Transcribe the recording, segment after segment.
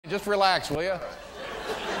Just relax, will you?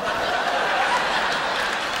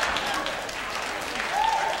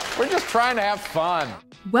 We're just trying to have fun.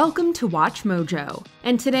 Welcome to Watch Mojo,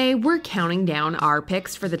 and today we're counting down our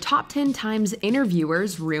picks for the top 10 times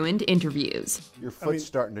interviewers ruined interviews. Your foot's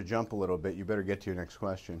starting to jump a little bit. You better get to your next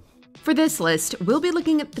question. For this list, we'll be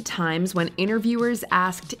looking at the times when interviewers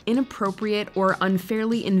asked inappropriate or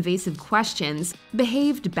unfairly invasive questions,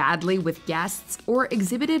 behaved badly with guests, or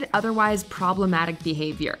exhibited otherwise problematic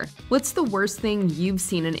behavior. What's the worst thing you've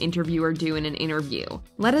seen an interviewer do in an interview?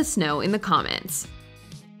 Let us know in the comments.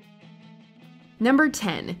 Number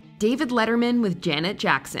 10. David Letterman with Janet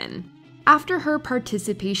Jackson. After her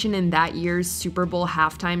participation in that year's Super Bowl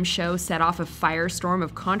halftime show set off a firestorm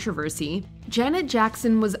of controversy, Janet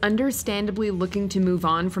Jackson was understandably looking to move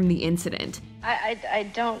on from the incident.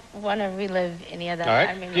 I don't want to relive any of that. All right.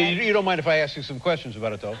 I mean, You don't mind if I ask you some questions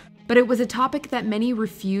about it, though? But it was a topic that many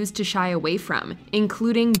refused to shy away from,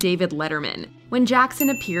 including David Letterman. When Jackson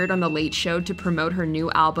appeared on The Late Show to promote her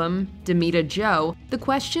new album, Demita Joe, the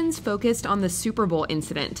questions focused on the Super Bowl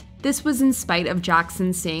incident. This was in spite of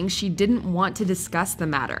Jackson saying she didn't want to discuss the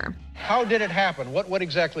matter. How did it happen? What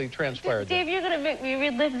exactly transpired? Dave, you're going to make me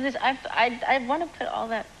relive this. I want to put all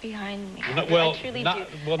that behind me. Well, I truly not, do.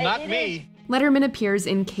 Well, not me. Letterman appears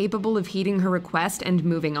incapable of heeding her request and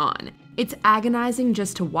moving on. It's agonizing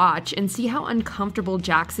just to watch and see how uncomfortable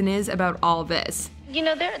Jackson is about all this. You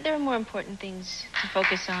know, there are more important things to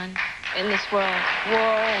focus on in this world. War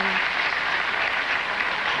and...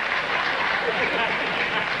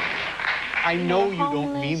 I know you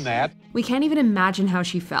don't mean that. We can't even imagine how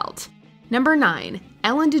she felt. Number 9.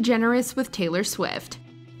 Ellen DeGeneres with Taylor Swift.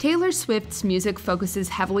 Taylor Swift's music focuses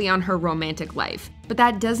heavily on her romantic life, but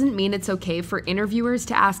that doesn't mean it's okay for interviewers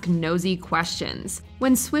to ask nosy questions.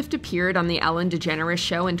 When Swift appeared on The Ellen DeGeneres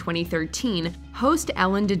Show in 2013, host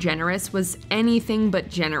Ellen DeGeneres was anything but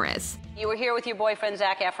generous. You were here with your boyfriend,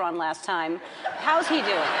 Zac Efron, last time. How's he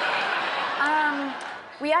doing?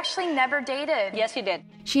 We actually never dated. Yes, you did.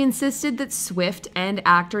 She insisted that Swift and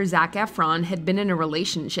actor Zac Efron had been in a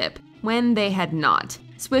relationship, when they had not.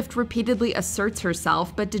 Swift repeatedly asserts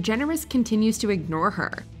herself, but DeGeneres continues to ignore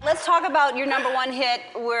her. Let's talk about your #1 hit,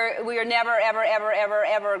 We Are Never, Ever, Ever, Ever,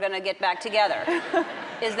 Ever Gonna Get Back Together.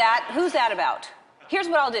 Who's that about? Here's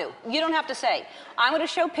what I'll do. You don't have to say. I'm gonna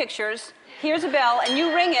show pictures. Here's a bell, and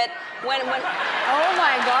you ring it when... Oh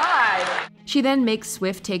my God. She then makes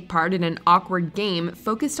Swift take part in an awkward game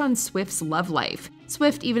focused on Swift's love life.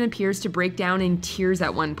 Swift even appears to break down in tears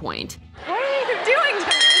at one point. What are you doing to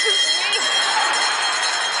me? This is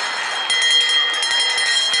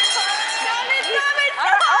me.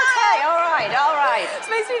 Okay, all right. This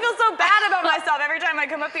makes me feel so bad about myself. Every time I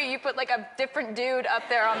come up here, you put like a different dude up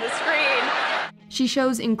there on the screen. She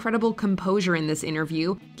shows incredible composure in this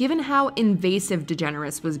interview, given how invasive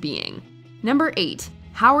DeGeneres was being. Number 8.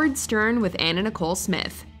 Howard Stern with Anna Nicole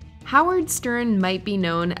Smith. Howard Stern might be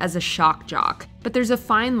known as a shock jock, but there's a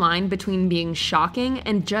fine line between being shocking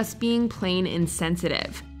and just being plain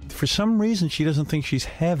insensitive. For some reason, she doesn't think she's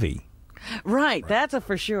heavy. Right, that's a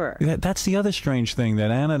for sure. That's the other strange thing,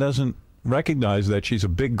 that Anna doesn't recognize that she's a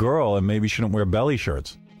big girl and maybe shouldn't wear belly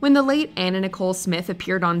shirts. When the late Anna Nicole Smith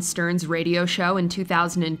appeared on Stern's radio show in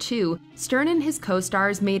 2002, Stern and his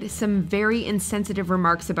co-stars made some very insensitive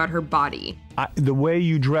remarks about her body. The way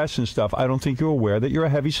you dress and stuff, I don't think you're aware that you're a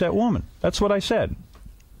heavy-set woman. That's what I said.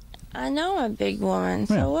 I know I'm a big woman,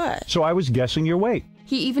 so what? So I was guessing your weight.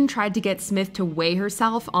 He even tried to get Smith to weigh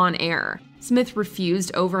herself on air. Smith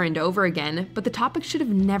refused over and over again, but the topic should have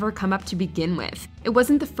never come up to begin with. It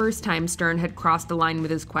wasn't the first time Stern had crossed the line with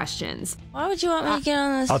his questions. Why would you want me to get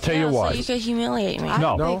on this I'll tell you why. so you could humiliate me?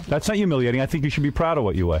 No, that's not humiliating. I think you should be proud of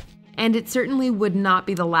what you weigh. And it certainly would not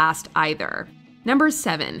be the last either. Number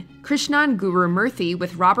 7. Krishnan Guru-murthy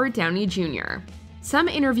with Robert Downey Jr. Some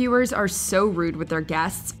interviewers are so rude with their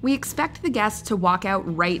guests, we expect the guests to walk out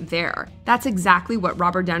right there. That's exactly what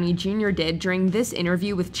Robert Downey Jr. did during this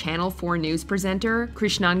interview with Channel 4 news presenter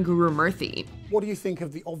Krishnan Guru-murthy. What do you think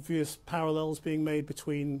of the obvious parallels being made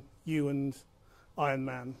between you and Iron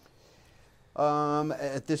Man?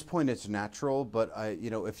 At this point, it's natural, but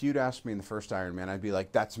if you'd asked me in the first Iron Man, I'd be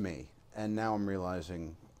like, "That's me." And now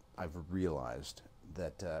I've realized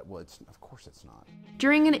that, of course it's not.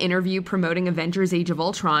 During an interview promoting Avengers Age of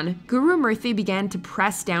Ultron, Guru-murthy began to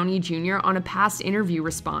press Downey Jr. on a past interview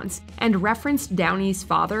response and referenced Downey's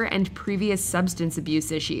father and previous substance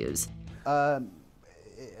abuse issues. Are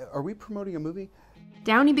we promoting a movie?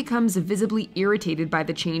 Downey becomes visibly irritated by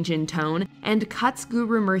the change in tone and cuts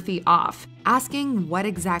Guru-murthy off, asking what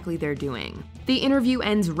exactly they're doing. The interview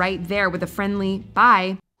ends right there with a friendly,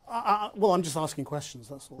 "Bye." Well, I'm just asking questions,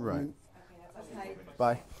 that's all. Right.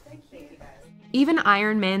 Bye. Even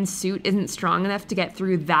Iron Man's suit isn't strong enough to get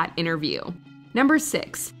through that interview. Number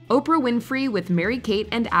 6. Oprah Winfrey with Mary-Kate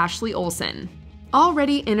and Ashley Olsen.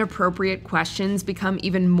 Already inappropriate questions become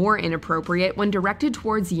even more inappropriate when directed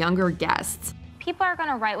towards younger guests. People are going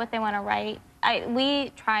to write what they want to write.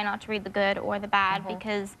 We try not to read the good or the bad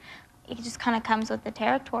because it just kind of comes with the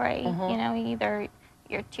territory. You know, either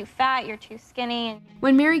you're too fat, you're too skinny.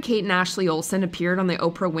 When Mary-Kate and Ashley Olsen appeared on the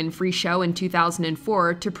Oprah Winfrey Show in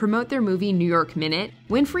 2004 to promote their movie New York Minute,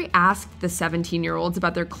 Winfrey asked the 17-year-olds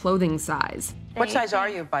about their clothing size. What size are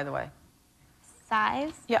you, by the way?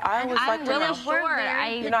 Size? Yeah, I always like to know. I'm really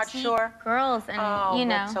short. You're not sure? Girls, and you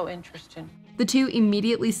know. That's so interesting. The two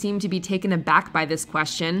immediately seemed to be taken aback by this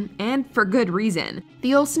question, and for good reason.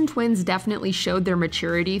 The Olsen twins definitely showed their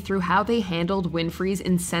maturity through how they handled Winfrey's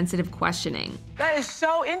insensitive questioning. That is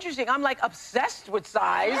so interesting. I'm like obsessed with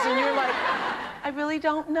size, and you're like, I really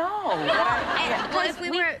don't know. Well, if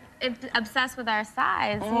we were obsessed with our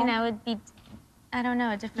size, you know, it'd be, I don't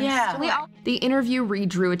know, a different story. The interview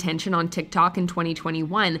redrew attention on TikTok in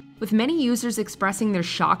 2021, with many users expressing their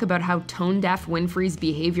shock about how tone-deaf Winfrey's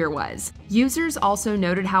behavior was. Users also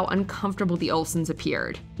noted how uncomfortable the Olsens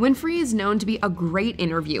appeared. Winfrey is known to be a great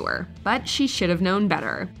interviewer, but she should have known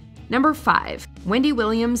better. Number 5. Wendy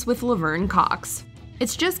Williams with Laverne Cox.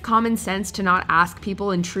 It's just common sense to not ask people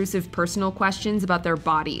intrusive personal questions about their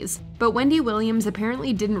bodies, but Wendy Williams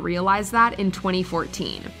apparently didn't realize that in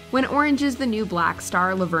 2014. When Orange is the New Black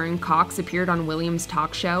star Laverne Cox appeared on Williams'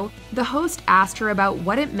 talk show, the host asked her about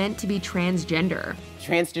what it meant to be transgender.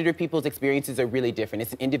 Transgender people's experiences are really different.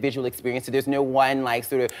 It's an individual experience, so there's no one like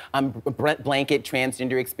sort of blanket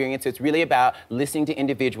transgender experience. So it's really about listening to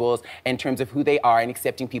individuals in terms of who they are and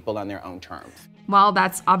accepting people on their own terms. While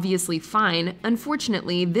that's obviously fine,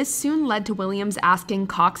 unfortunately, this soon led to Williams asking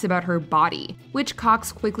Cox about her body, which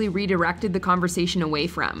Cox quickly redirected the conversation away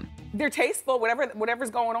from. They're tasteful, whatever's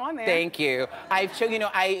going on there. Thank you.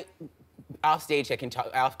 Off stage,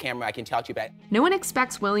 off camera, I can talk to you about it. No one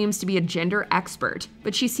expects Williams to be a gender expert,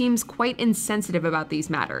 but she seems quite insensitive about these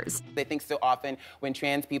matters. I think so often when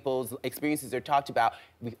trans people's experiences are talked about,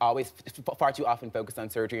 we always far too often focus on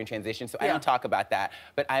surgery and transition, so I don't talk about that,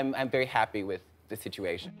 but I'm very happy with the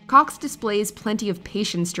situation. Cox displays plenty of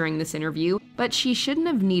patience during this interview, but she shouldn't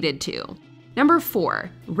have needed to. Number 4.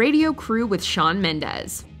 Radio Crew with Shawn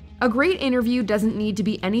Mendes. A great interview doesn't need to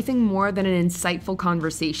be anything more than an insightful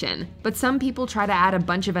conversation, but some people try to add a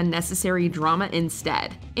bunch of unnecessary drama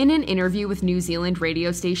instead. In an interview with New Zealand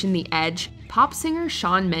radio station The Edge, pop singer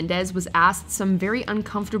Shawn Mendes was asked some very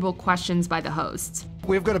uncomfortable questions by the hosts.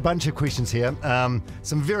 We've got a bunch of questions here,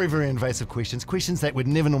 some very, very invasive questions that we'd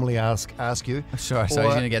never normally ask you. Sure, so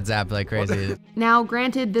he's gonna get zapped like crazy. Now,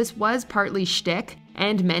 granted, this was partly shtick,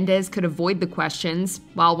 and Mendes could avoid the questions,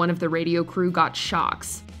 while one of the radio crew got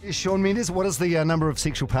shocks. Shawn Mendes, what is the number of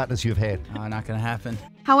sexual partners you've had? Oh, not gonna happen.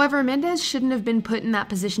 However, Mendes shouldn't have been put in that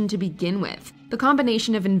position to begin with. The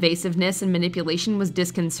combination of invasiveness and manipulation was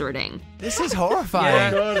disconcerting. This is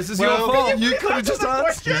horrifying. Yeah, this is your fault. You could have just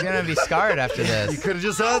answered. You're gonna be scarred after this. You could have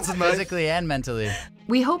just answered, mate. Physically and mentally.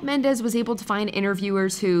 We hope Mendes was able to find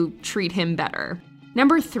interviewers who treat him better.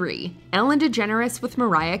 Number 3. Ellen DeGeneres with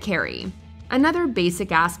Mariah Carey. Another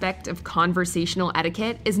basic aspect of conversational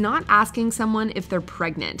etiquette is not asking someone if they're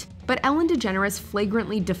pregnant, but Ellen DeGeneres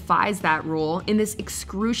flagrantly defies that rule in this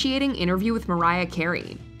excruciating interview with Mariah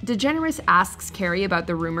Carey. DeGeneres asks Carey about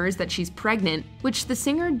the rumors that she's pregnant, which the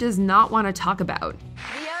singer does not want to talk about.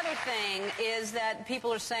 The other thing is that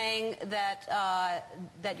people are saying that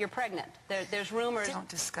that you're pregnant. There's rumors. Don't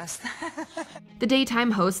discuss that. The daytime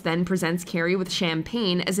host then presents Carey with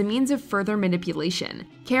champagne as a means of further manipulation.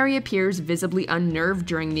 Carey appears visibly unnerved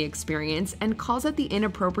during the experience and calls out the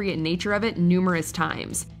inappropriate nature of it numerous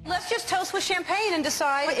times. Let's just toast with champagne and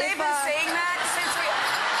decide But if they've been saying that since we...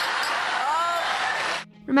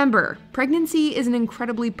 Remember, pregnancy is an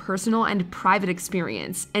incredibly personal and private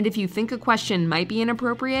experience, and if you think a question might be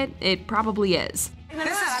inappropriate, it probably is. This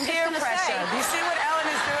is peer pressure. Do you see what Ellen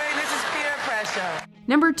is doing? This is peer pressure.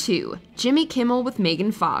 Number 2. Jimmy Kimmel with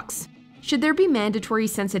Megan Fox. Should there be mandatory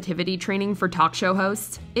sensitivity training for talk show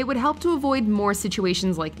hosts? It would help to avoid more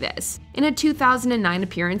situations like this. In a 2009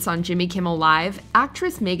 appearance on Jimmy Kimmel Live,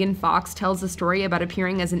 actress Megan Fox tells a story about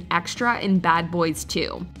appearing as an extra in Bad Boys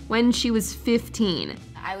 2, when she was 15.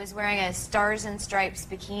 I was wearing a Stars and Stripes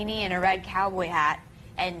bikini and a red cowboy hat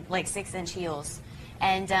and like 6-inch heels.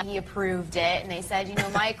 And he approved it, and they said, you know,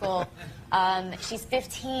 Michael, she's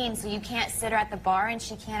 15, so you can't sit her at the bar and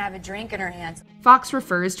she can't have a drink in her hands. Fox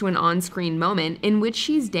refers to an on-screen moment in which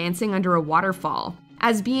she's dancing under a waterfall.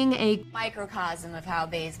 as being a microcosm of how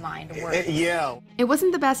Bay's mind works. Yeah. It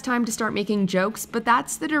wasn't the best time to start making jokes, but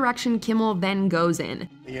that's the direction Kimmel then goes in.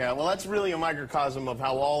 Yeah, well, that's really a microcosm of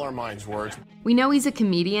how all our minds work. We know he's a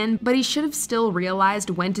comedian, but he should have still realized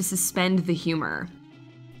when to suspend the humor.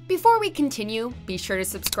 Before we continue, be sure to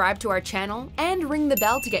subscribe to our channel and ring the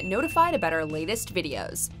bell to get notified about our latest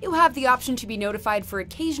videos. You have the option to be notified for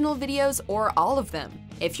occasional videos or all of them.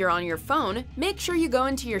 If you're on your phone, make sure you go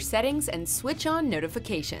into your settings and switch on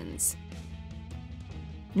notifications.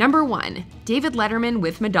 Number 1. David Letterman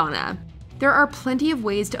with Madonna. There are plenty of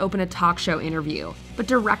ways to open a talk show interview, but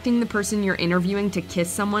directing the person you're interviewing to kiss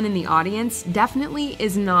someone in the audience definitely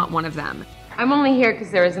is not one of them. I'm only here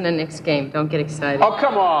because there isn't a Knicks game. Don't get excited. Oh,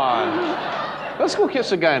 come on. Let's go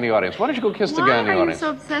kiss a guy in the audience. Why don't you go kiss the guy in the audience? Why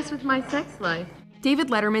are you so obsessed with my sex life? David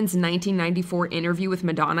Letterman's 1994 interview with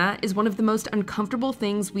Madonna is one of the most uncomfortable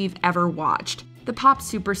things we've ever watched. The pop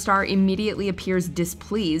superstar immediately appears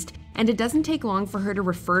displeased, and it doesn't take long for her to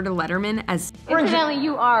refer to Letterman as Incidentally,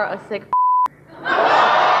 you are a sick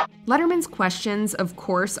Letterman's questions, of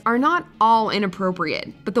course, are not all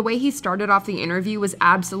inappropriate, but the way he started off the interview was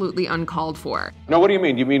absolutely uncalled for. No, what do you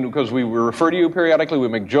mean? You mean because we refer to you periodically, we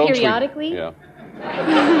make jokes? Periodically? Yeah.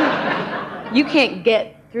 You can't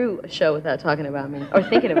get through a show without talking about me or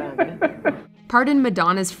thinking about me. Pardon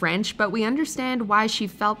Madonna's French, but we understand why she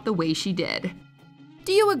felt the way she did.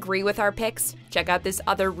 Do you agree with our picks? Check out this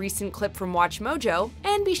other recent clip from WatchMojo,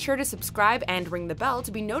 and be sure to subscribe and ring the bell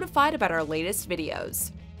to be notified about our latest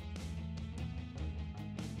videos.